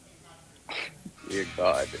 dear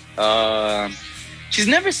God. She's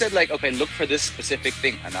never said like, okay, look for this specific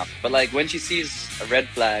thing enough. But like when she sees a red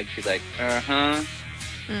flag, she's like,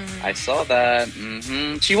 I saw that.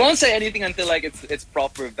 She won't say anything until like it's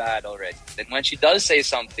proper bad already. Then when she does say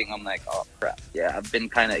something, I'm like, oh crap, yeah, I've been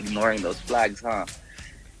kind of ignoring those flags, huh?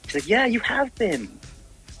 She's like, yeah, you have been.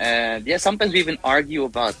 And yeah, sometimes we even argue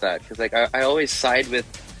about that because like I always side with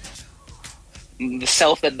the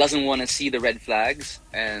self that doesn't want to see the red flags,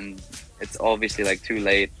 and it's obviously like too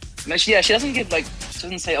late. No, she doesn't give like, she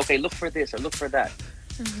doesn't say, okay, look for this or look for that.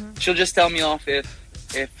 She'll just tell me off if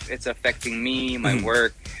it's affecting me, my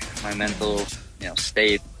work, my mental,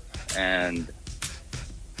 state, and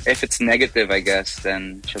if it's negative, I guess,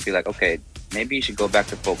 then she'll be like, okay, maybe you should go back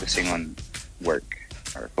to focusing on work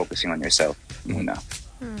or focusing on yourself. Muna.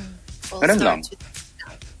 Ganun lang.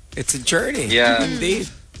 It's a journey. Yeah. Indeed.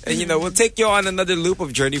 And we'll take you on another loop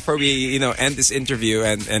of journey before we, end this interview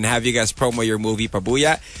and have you guys promo your movie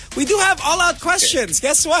Pabuya. We do have all out questions.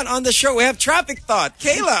 Guess what? On the show we have traffic thought.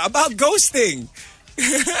 Kayla, about ghosting.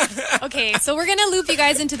 Okay, so we're gonna loop you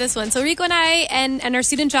guys into this one. So Rico and I and our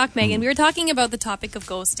student Jock Megan, we were talking about the topic of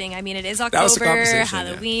ghosting. I mean, it is was the October, conversation,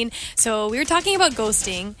 Halloween, so we were talking about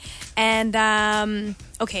ghosting. And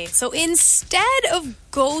okay, so instead of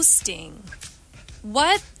ghosting,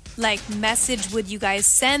 what message would you guys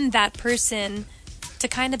send that person to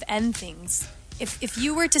kind of end things? If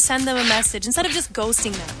you were to send them a message instead of just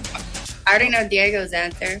ghosting them. I already know Diego's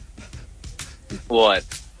answer. What?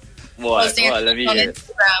 Posting it Let me on hear.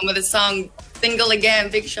 Instagram with a song "Single Again,"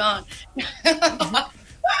 Big Sean.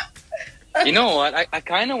 You know what? I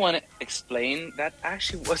kind of want to explain that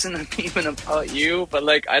actually wasn't even about you, but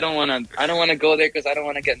like I don't want to go there because I don't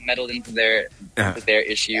want to get meddled into their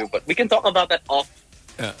issue. But we can talk about that off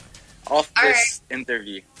this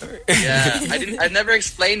interview. Yeah, I never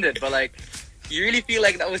explained it, but like you really feel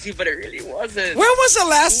like that was you, but it really wasn't. When was the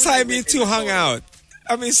last time you two hung out?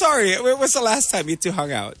 I mean, sorry, when was the last time you two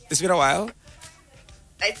hung out? It's been a while?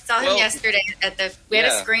 I saw him yesterday we had a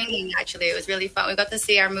Yeah. screening. Actually, it was really fun. We got to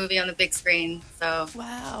see our movie on the big screen. So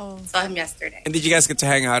Wow. saw him yesterday. And did you guys get to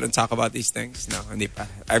hang out and talk about these things? No, hindi pa.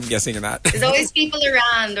 I'm guessing not. There's always people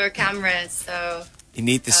around or cameras. So You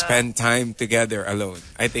need to spend time together alone.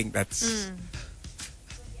 I think that's...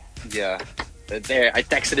 Yeah, but there. I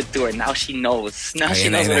texted it to her. Now she knows. Now she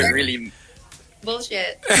Ayun, knows ayun, what it ayun. really.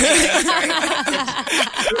 bullshit. Sorry.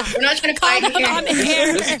 We're not trying to fight on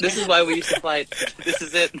here. air. This is why we used to fight. This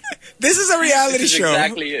is it. This is a reality This is show.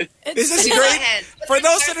 exactly it. This is Go great. ahead. For Let's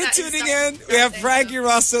those start that are that tuning in in, we have something. Frankie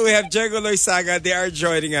Russell, we have Diego Loizaga. They are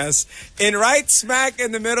joining us in right smack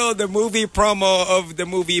in the middle of the movie promo of the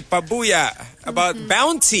movie Pabuya about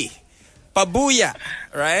bounty. Pabuya,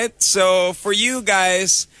 right? So for you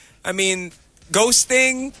guys, I mean,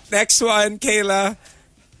 ghosting, next one, Kayla.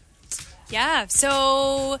 Yeah.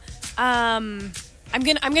 So, I'm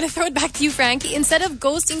gonna throw it back to you, Frankie. Instead of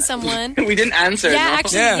ghosting someone, We didn't answer. yeah, no?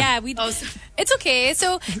 actually, Yeah. yeah, we. Oh, so- It's okay.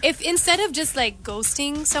 So, if instead of just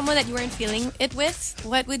ghosting someone that you weren't feeling it with,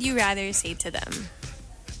 what would you rather say to them?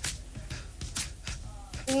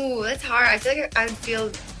 Ooh, that's hard. I feel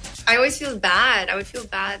like I always feel bad. I would feel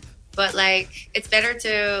bad. But it's better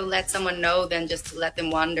to let someone know than just to let them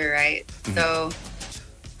wander, right? So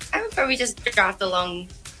I would probably just draft along,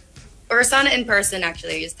 or send it in person.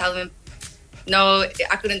 Actually, just tell them. No,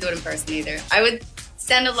 I couldn't do it in person either. I would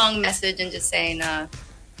send a long message and just saying,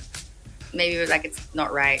 maybe like it's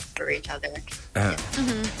not right for each other. Uh-huh.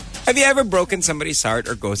 Have you ever broken somebody's heart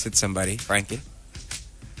or ghosted somebody, Frankie?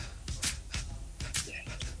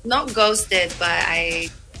 Not ghosted, but I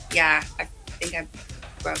think I've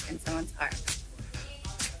broken someone's heart.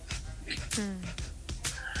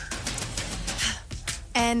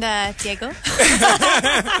 And Diego?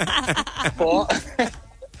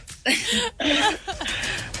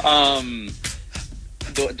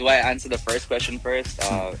 Do I answer the first question first?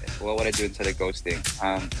 What would I do instead of ghosting?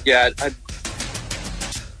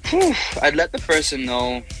 I'd let the person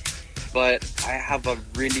know, but I have a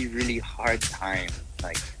really, really hard time.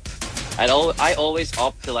 Like, I always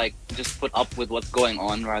opt to like just put up with what's going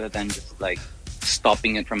on rather than just like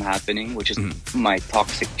stopping it from happening, which is my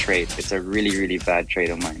toxic trait. It's a really, really bad trait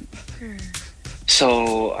of mine.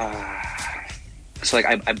 So like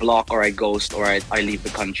I block or I ghost or I leave the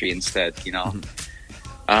country instead, you know.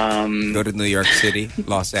 Go to New York City,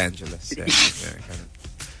 Los Angeles. Yeah,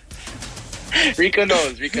 Rico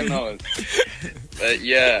knows. But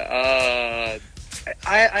yeah,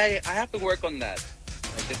 I have to work on that.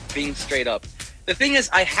 Like just being straight up. The thing is,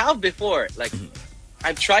 I have before. Like,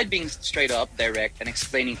 I've tried being straight up, direct, and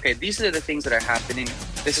explaining, okay, these are the things that are happening.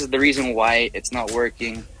 This is the reason why it's not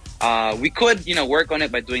working. We could, work on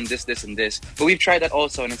it by doing this, this, and this. But we've tried that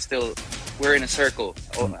also, and it's still, we're in a circle,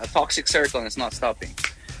 a toxic circle, and it's not stopping.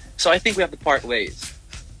 So I think we have to part ways.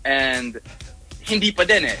 And hindi pa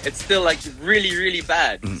din eh. It's still like really, really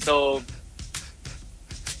bad. So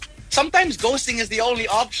sometimes ghosting is the only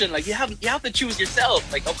option. Like you have to choose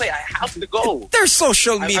yourself. Like, okay, I have to go. There's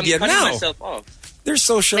social media I'm cutting now. myself off. There's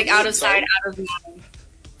social like media. out of sight, out of mind.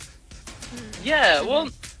 Yeah, well,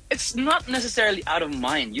 it's not necessarily out of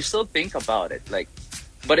mind. You still think about it, like,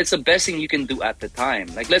 but it's the best thing you can do at the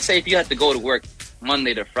time. Like, let's say if you had to go to work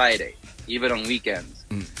Monday to Friday, even on weekends,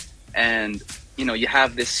 and you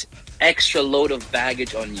have this extra load of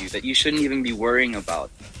baggage on you that you shouldn't even be worrying about.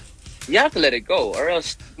 You have to let it go, or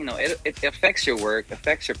else it affects your work,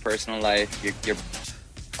 affects your personal life. You're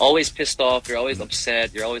always pissed off. You're always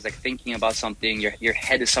upset. You're always like thinking about something. Your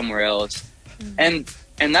head is somewhere else, and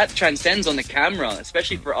that transcends on the camera.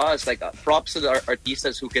 Especially for us, like props to the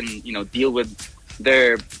artistas who can deal with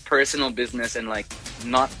their personal business and like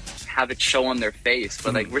not have it show on their face.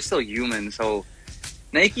 But like we're still human, so.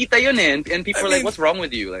 Nakikita yun eh, and people are like, what's wrong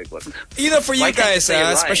with you? Like, what? For you guys,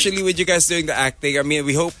 especially with you guys doing the acting, I mean,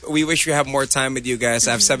 we wish we have more time with you guys.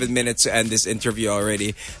 I have 7 minutes to end this interview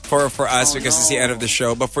already for us because it's the end of the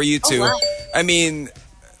show. But for you two, I mean,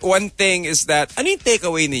 one thing is that, ano yung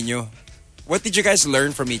takeaway ninyo? What did you guys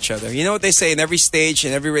learn from each other? You know what they say, in every stage,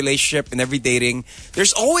 in every relationship, in every dating,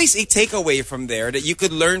 there's always a takeaway from there that you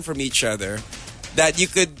could learn from each other, that you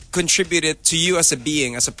could contribute it to you as a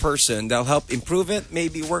being, as a person, that'll help improve it,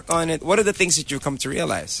 maybe work on it. What are the things that you've come to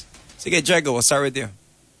realize? Sige, Jago, we'll start with you.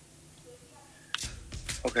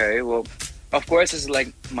 Okay, well, of course, it's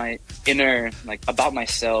like my inner, like, about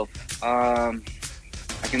myself. I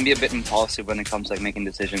can be a bit impulsive when it comes to like making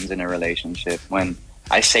decisions in a relationship. When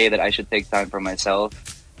I say that I should take time for myself,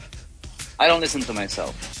 I don't listen to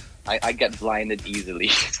myself. I get blinded easily,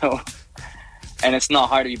 so... And it's not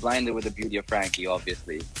hard to be blinded with the beauty of Frankie,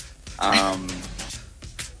 obviously.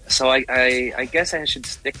 So I guess I should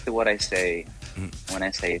stick to what I say when I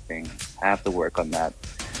say things. I have to work on that.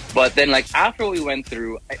 But then, like, after we went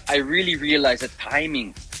through, I really realized that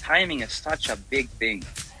timing is such a big thing.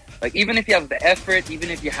 Like, even if you have the effort, even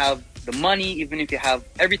if you have the money, even if you have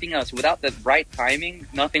everything else, without the right timing,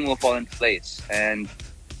 nothing will fall into place. And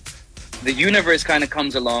the universe kind of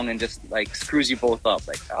comes along and just, like, screws you both up.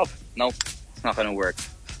 Like, oh, nope. It's not going to work,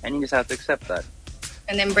 and you just have to accept that,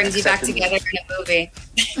 and then brings you back together in a movie.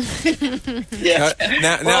 Yeah.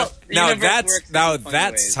 Now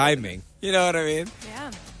that's timing. You know what I mean?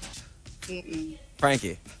 Yeah.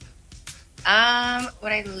 Frankie.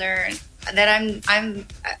 What I learned that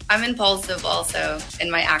I'm impulsive also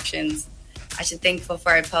in my actions. I should think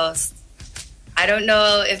before I post. I don't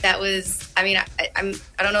know if that was. I mean, I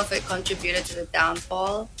don't know if it contributed to the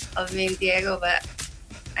downfall of me and Diego, but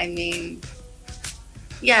I mean.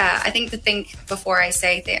 Yeah, I think to think before I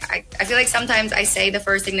say things. I feel like sometimes I say the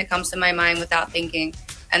first thing that comes to my mind without thinking,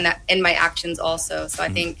 and that in my actions also. So I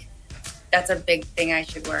think that's a big thing I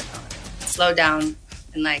should work on. Slow down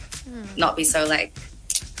and like not be so like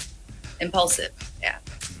impulsive. Yeah.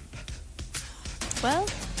 Well,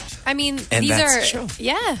 I mean,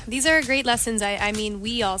 these are great lessons. I mean,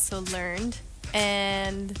 we also learned,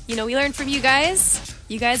 and we learned from you guys.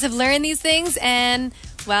 You guys have learned these things, and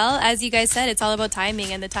Well, as you guys said, it's all about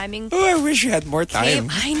timing, and the timing Oh, I wish you had more came.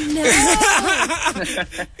 time. I know.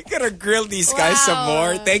 We gotta grill these guys some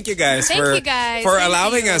Wow. more. Thank you guys Thank for you guys. for Thank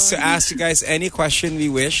allowing you. us to ask you guys any question we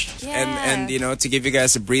wish, Yeah. and to give you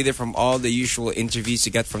guys a breather from all the usual interviews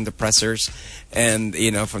you get from the pressers, and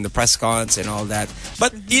from the press cons and all that.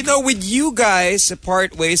 But with you guys,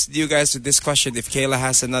 part ways with you guys with this question. If Kayla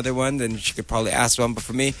has another one, then she could probably ask one. But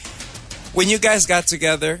for me, when you guys got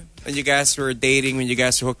together, when you guys were dating, when you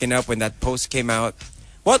guys were hooking up, when that post came out,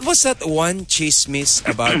 what was that one chismis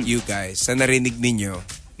about you guys na narinig ninyo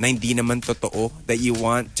na hindi naman totoo, that you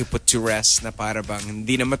want to put to rest, na para bang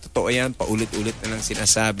hindi naman totoo yan, paulit-ulit na lang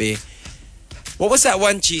sinasabi? What was that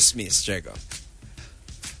one chismis, Diego?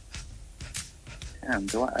 Damn,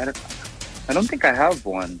 I don't think I have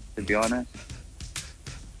one, to be honest.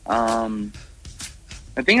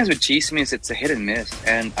 The thing is with chismis, it's a hit and miss,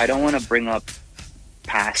 and I don't want to bring up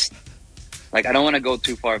past. Like, I don't want to go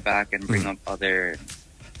too far back and bring up other,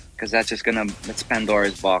 because that's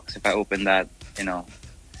Pandora's box. If I open that,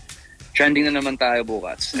 trending na naman tayo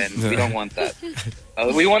bukas, and we don't want that.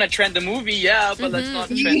 We want to trend the movie, yeah, but let's not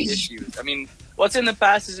trend issues. I mean, what's in the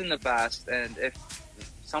past is in the past, and if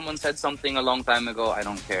someone said something a long time ago, I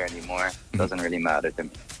don't care anymore. It doesn't really matter to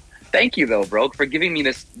me. Thank you though, bro, for giving me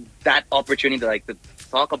that opportunity to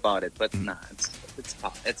talk about it. But nah,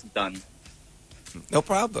 it's done. No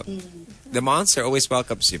problem. The monster always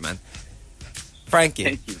welcomes you, man. Frankie,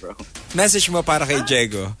 Thank you, bro. message mo para kay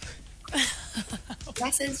Diego.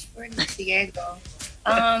 Message for Diego.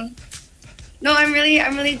 No, I'm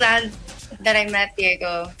really glad that I met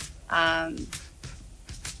Diego.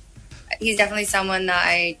 He's definitely someone that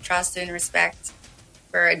I trust and respect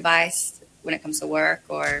for advice when it comes to work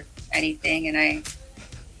or anything, and I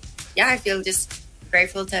feel just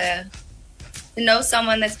grateful to know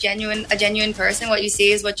someone that's a genuine person. What you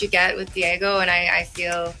see is what you get with Diego, and I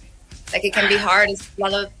feel like it can be hard,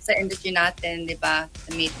 lalo sa industry natin, di ba,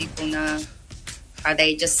 to meet people na are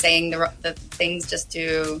they just saying the things just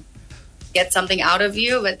to get something out of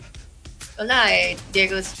you, but wala,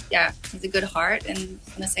 Diego's, he's a good heart, and I'm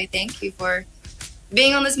gonna say thank you for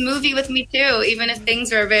being on this movie with me too. Even if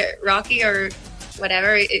things are a bit rocky or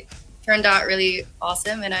whatever, it turned out really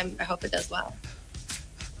awesome, and I hope it does well.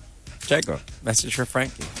 Diego, message for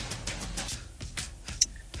Frankie.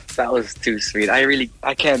 That was too sweet. I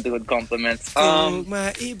can't do it compliments. Kung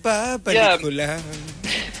maibabalik yeah. ko lang.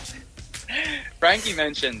 Frankie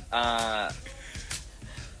mentioned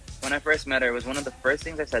when I first met her, it was one of the first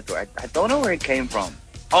things I said to her. I don't know where it came from.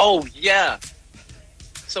 Oh yeah.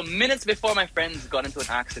 So minutes before my friends got into an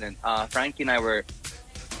accident, Frankie and I were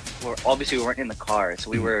obviously we weren't in the car, so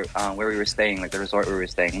we were where we were staying, like the resort we were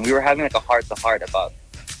staying. And we were having like a heart to heart about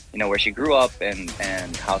where she grew up and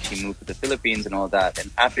how she moved to the Philippines and all that.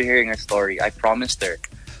 And after hearing her story, I promised her,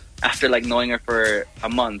 after knowing her for a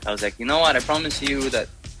month, I was like, you know what? I promise you that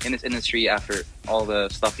in this industry, after all the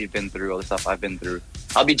stuff you've been through, all the stuff I've been through,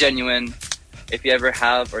 I'll be genuine. If you ever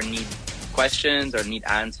have or need questions or need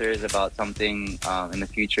answers about something in the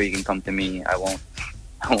future, you can come to me. I won't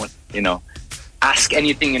ask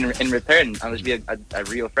anything in return. I'll just be a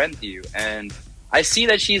real friend to you. And I see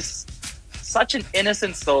that she's such an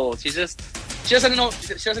innocent soul. She doesn't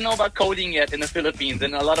know about coding yet in the Philippines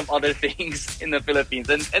and a lot of other things in the Philippines.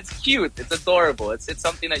 And it's cute. It's adorable. It's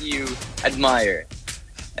something that you admire.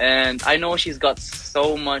 And I know she's got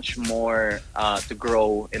so much more to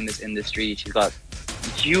grow in this industry. She's got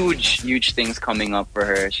huge things coming up for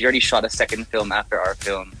her. She already shot a second film after our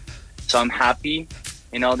film. So I'm happy.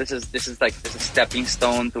 This is a stepping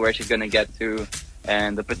stone to where she's gonna get to,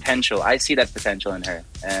 and the potential. I see that potential in her.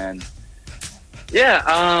 And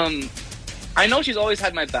I know she's always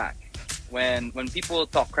had my back. When people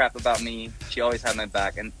talk crap about me, she always had my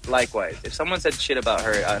back. And likewise, if someone said shit about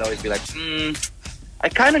her, I'd always be like, I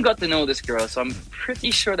kind of got to know this girl, so I'm pretty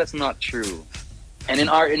sure that's not true. And in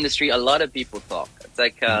our industry, a lot of people talk. It's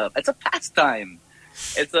like it's a pastime.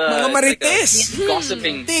 It's Mga marites. It's like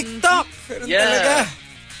gossiping. TikTok. Yeah.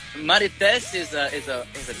 Marites is a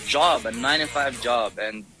job, a 9-to-5 job,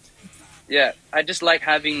 and I just like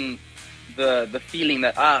having the feeling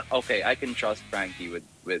that okay, I can trust Frankie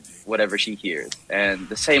with whatever she hears, and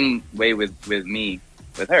the same way with me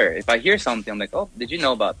with her. If I hear something, I'm like, oh, did you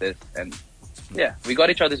know about this? And we got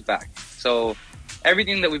each other's back. So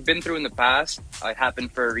everything that we've been through in the past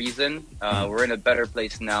happened for a reason. We're in a better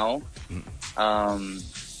place now.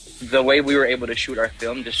 The way we were able to shoot our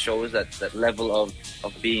film just shows that level of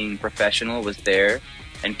being professional was there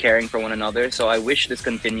and caring for one another. So I wish this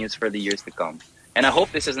continues for the years to come. And I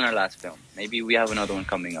hope this isn't our last film. Maybe we have another one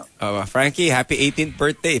coming up. Frankie, happy 18th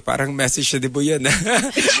birthday. Parang message sa dibo yan.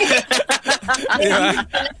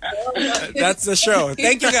 That's the show.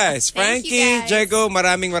 Thank you guys. Thank Frankie, you guys. Jego,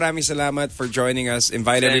 maraming salamat for joining us.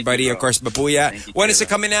 Invite Thank everybody. you, Of course, Babuya. Thank you, When is it Kayla.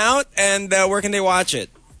 coming out? And where can they watch it?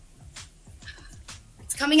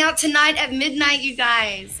 It's coming out tonight at midnight, you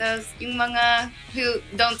guys. So yung mga who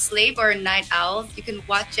don't sleep or night owls, you can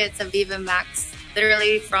watch it sa Viva Max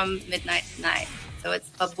literally from midnight to night. So it's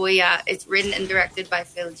Babuya. It's written and directed by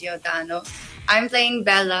Phil Giordano. I'm playing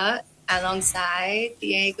Bella alongside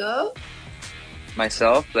Diego.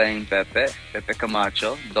 Myself playing Pepe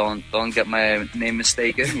Camacho. Don't get my name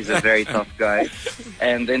mistaken. He's a very tough guy.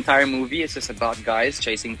 And the entire movie is just about guys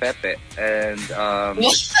chasing Pepe. And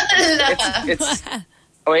it's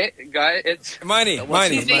oh wait, guy, it's Money. what's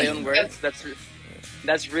his play on words?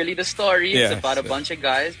 That's really the story. Yeah. It's about a bunch of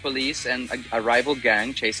guys, police, and a rival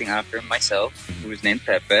gang chasing after myself, who's named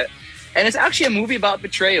Pepe. And it's actually a movie about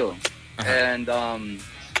betrayal and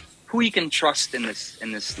who you can trust in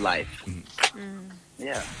this life.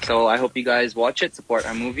 Yeah. So I hope you guys watch it, support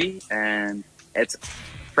our movie, and it's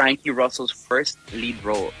Frankie Russell's first lead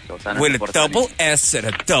role. So sana With a supportahan double niyo. S and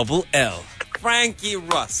a double L. Frankie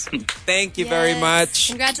Russ. Thank you very Yes. much.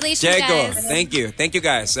 Congratulations, Jego, guys. Thank you. Thank you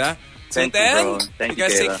guys. Till Thank you, then, bro. Thank you,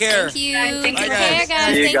 guys take Kayla. care. Thank you. Thank Take you, care,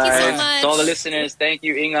 guys. See you Thank you so guys. much. To all the listeners, thank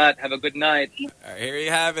you, Ingat. Have a good night. All right, here you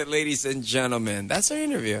have it, ladies and gentlemen. That's our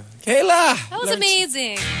interview. Kayla. That was learned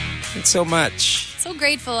amazing. so much. So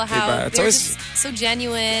grateful how Diba? It's they're always- just so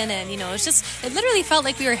genuine, and it literally felt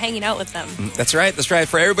like we were hanging out with them. That's right. That's right.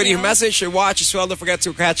 For everybody who Yeah. messaged or watched as well, don't forget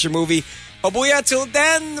to catch the movie. Babuya, till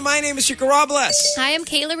then, my name is Chico Robles. Hi, I'm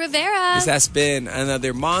Kayla Rivera. This has been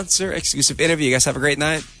another Monster exclusive interview. You guys have a great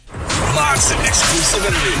night. Monster exclusive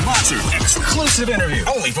interview. Monster exclusive interview.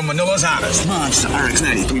 Only from Manila's hottest. Monster RX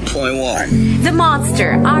 93.1. The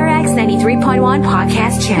Monster RX 93.1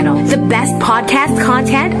 podcast channel. The best podcast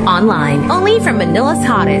content online. Only from Manila's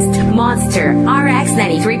hottest. Monster RX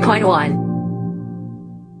 93.1.